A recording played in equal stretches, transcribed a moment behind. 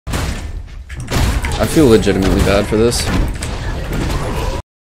I feel legitimately bad for this.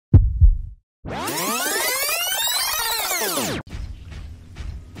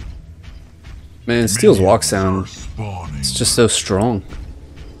 Man, Steel's walk sound, it's just so strong.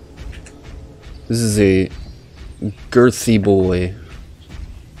 This is a girthy boy.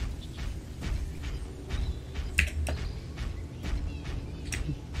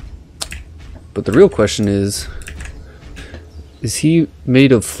 But the real question is he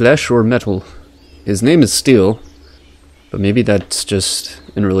made of flesh or metal? His name is Steel, but maybe that's just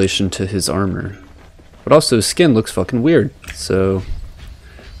in relation to his armor. But also his skin looks fucking weird, so...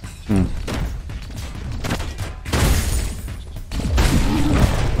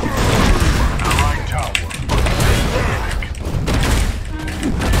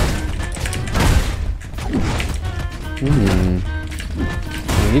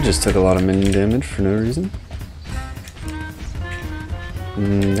 He just took a lot of minion damage for no reason.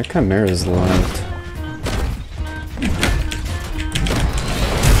 Their Chimera's left.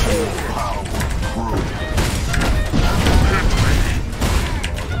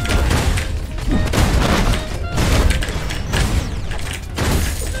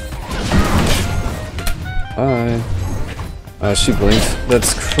 Bye. She blinked.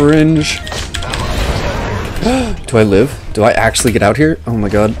 That's cringe. Do I live? Do I actually get out here? Oh my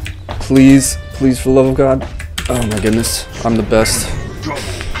god. Please. Please, for the love of God. Oh my goodness. I'm the best.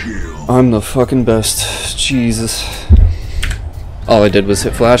 I'm the fucking best. Jesus. All I did was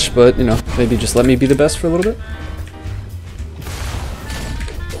hit flash, but, you know, maybe just let me be the best for a little bit.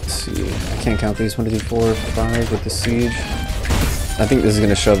 Let's see. I can't count these. 1, 2, 3, 4, 5 with the siege. I think this is going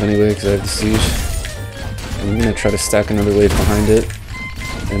to shove anyway because I have the siege. I'm going to try to stack another wave behind it.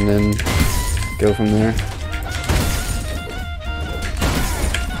 And then go from there.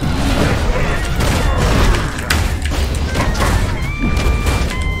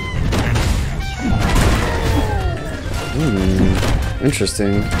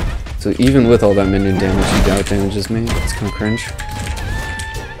 Interesting. So even with all that minion damage, he out damages me. It's kind of cringe.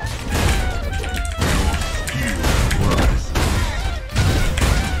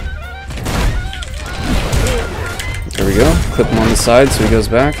 There we go. Clip him on the side so he goes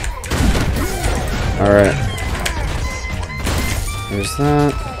back. Alright. There's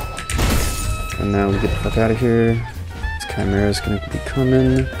that. And now we get the fuck out of here. This Chimera's gonna be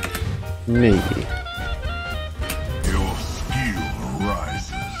coming. Maybe.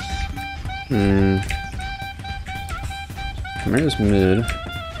 Chimera's mid.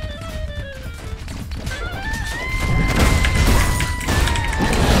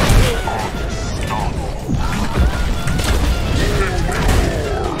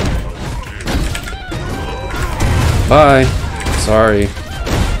 Bye. Sorry.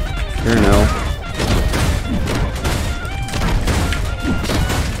 You're an L.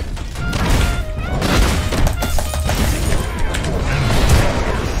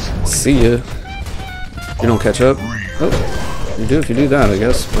 See ya. You don't catch up? Oh, you do if you do that, I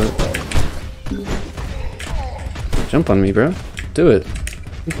guess, but... Jump on me, bro. Do it.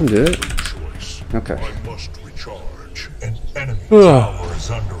 You can do it. Okay.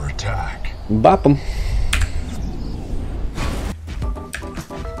 Bop him.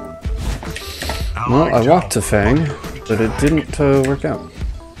 Well, I walked to Fang, but it didn't work out.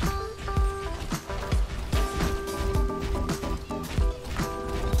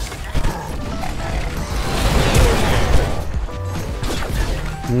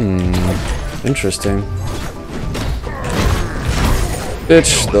 Interesting.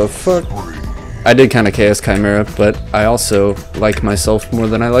 Bitch, the fuck? I did kind of Chaos Chimera, but I also like myself more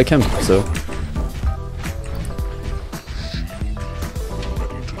than I like him, so...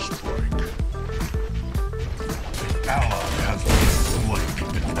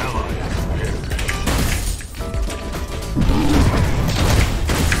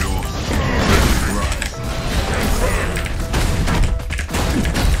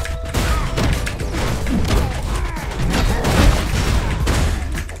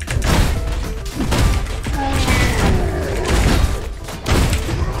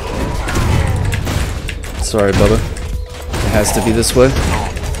 Sorry, Bubba. It has to be this way.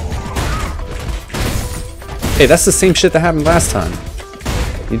 Hey, that's the same shit that happened last time.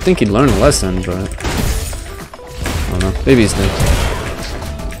 You'd think he'd learn a lesson, but... I don't know. Maybe he's new.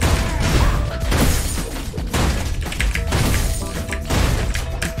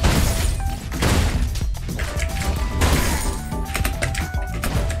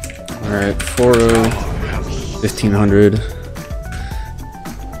 Alright, 4-0. 1500.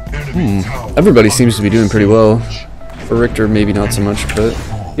 Everybody seems to be doing pretty well. For Richter, maybe not so much, but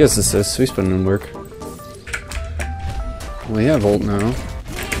he has assists, so he's putting in work. Well, yeah, Volt now.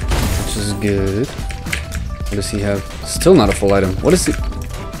 which is good. What does he have? Still not a full item. What is he?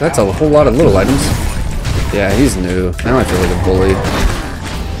 That's a whole lot of little items. Yeah, he's new. Now I feel like a bully.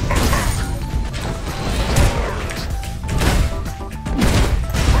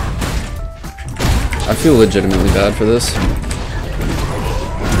 I feel legitimately bad for this.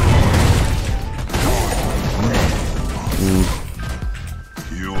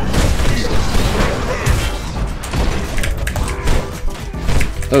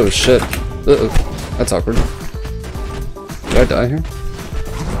 Oh shit. Uh-oh. That's awkward. Did I die here?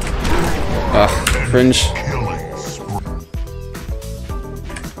 Ah, cringe.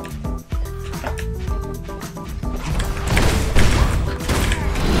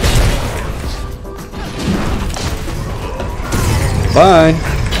 Bye!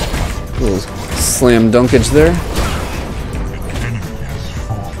 Little slam dunkage there.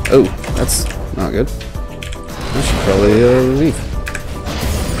 Oh, that's not good. I should probably leave.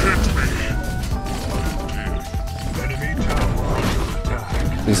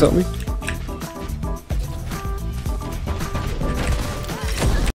 Please help me.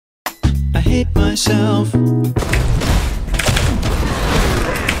 I hate myself.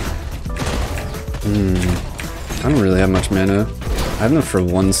 I don't really have much mana. I have enough for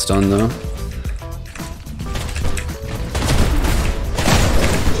one stun though.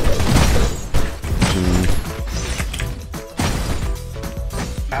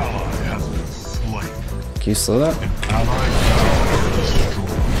 Can you slow that?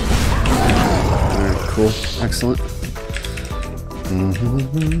 Alright, cool. Excellent.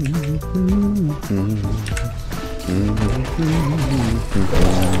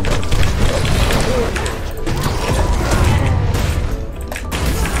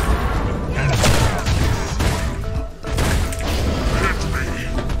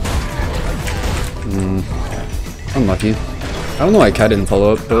 Unlucky. I don't know why Cat didn't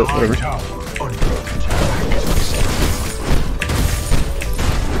follow up, but whatever.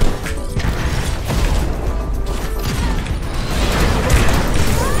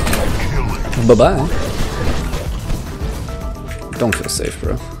 Bye-bye. Don't feel safe,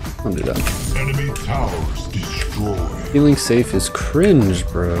 bro. Don't do that. Enemy towers destroyed. Feeling safe is cringe,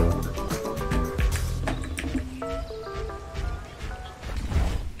 bro.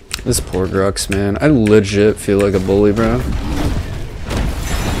 This poor Grux, man. I legit feel like a bully, bro.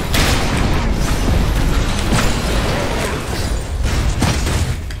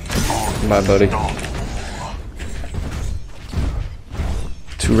 Bye, buddy.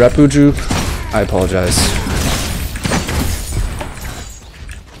 To Rapuju, I apologize.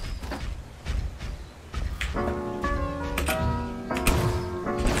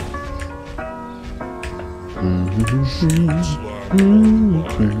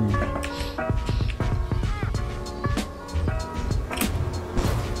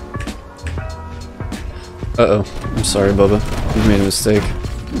 Uh-oh. I'm sorry, Bubba. You've made a mistake.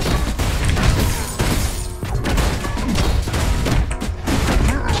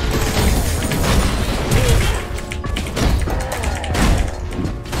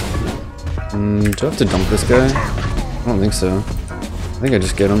 Do I have to dump this guy? I don't think so. I think I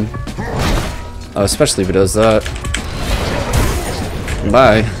just get him. Especially if it does that.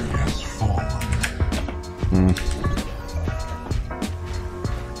 Bye.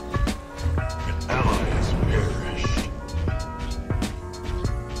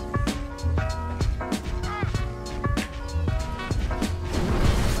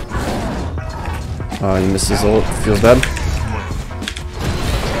 Oh, you missed his ult. Feels bad.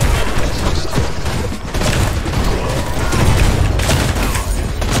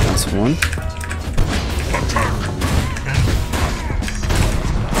 That's one.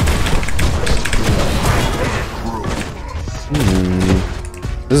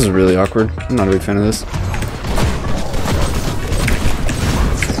 This is really awkward. I'm not a big fan of this.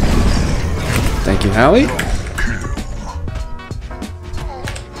 Thank you, Howie.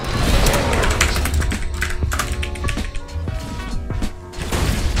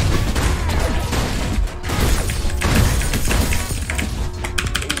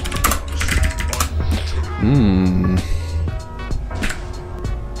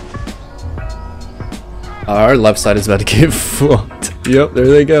 Our left side is about to get fucked. Yep, there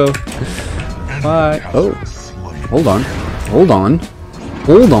they go. Bye. Oh. Hold on. Hold on.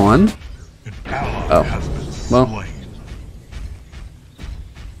 Hold on. Oh. Well.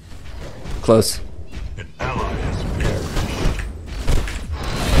 Close.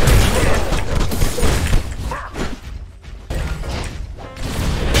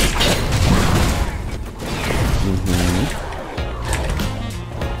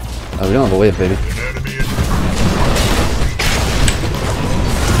 Oh, we don't have a wave, baby.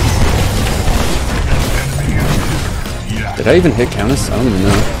 Did I even hit Countess? I don't even know.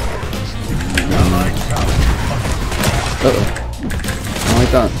 Uh-oh. I don't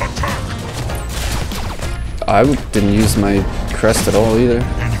like that. I didn't use my crest at all either.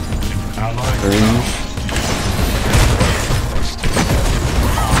 Range.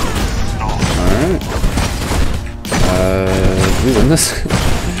 Alright. Do we win this?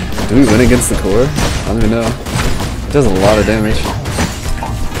 Do we win against the core? I don't even know. It does a lot of damage.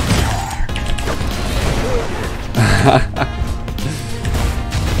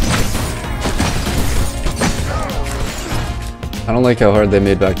 I don't like how hard they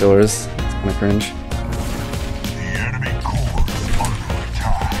made back doors. It's kind of cringe.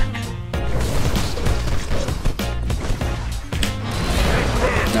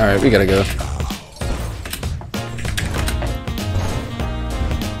 Alright, we gotta go.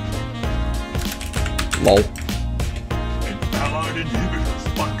 Lol.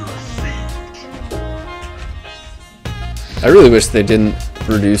 I really wish they didn't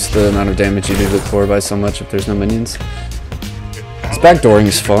reduce the amount of damage you do to the core by so much if there's no minions. This backdooring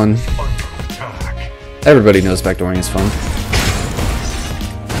is fun. Everybody knows backdooring is fun.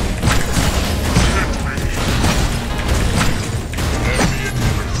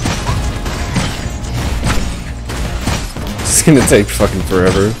 It's gonna take fucking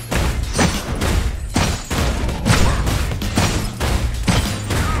forever.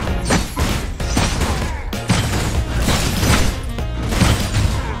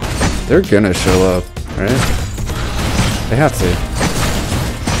 They're gonna show up, right? They have to.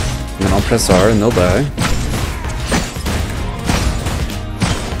 And then I'll press R and they'll die.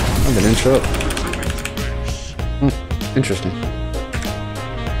 Oh, they didn't show up. Interesting.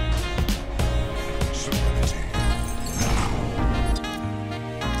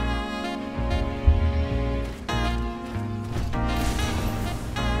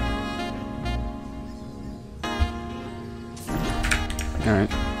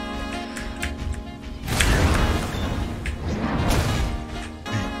 Alright.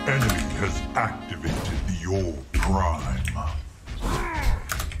 Enemy has activated the old prime.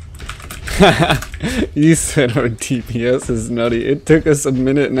 You said our DPS is nutty. It took us a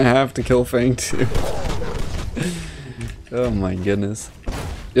minute and a half to kill Fang 2. Oh my goodness.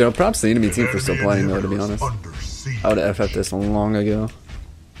 You know, props to the enemy team for still playing though, to be honest. I would have FF'd this long ago.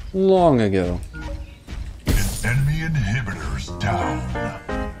 Long ago. Enemy inhibitors down.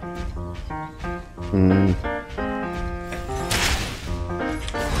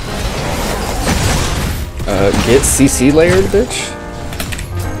 Get CC layered, bitch.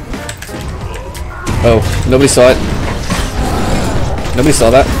 Oh, nobody saw it. Nobody saw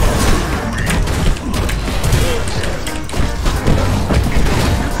that.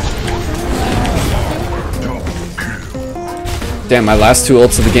 Damn, my last two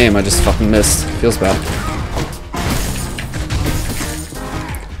ults of the game I just fucking missed. Feels bad.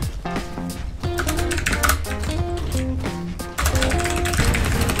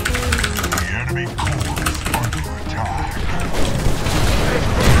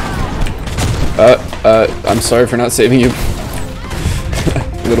 I'm sorry for not saving you.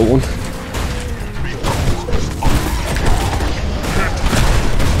 Little one.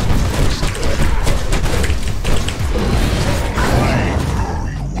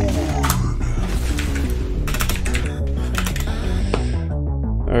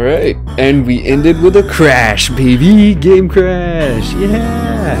 Alright, and we ended with a crash, baby! Game crash!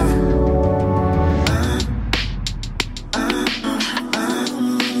 Yeah!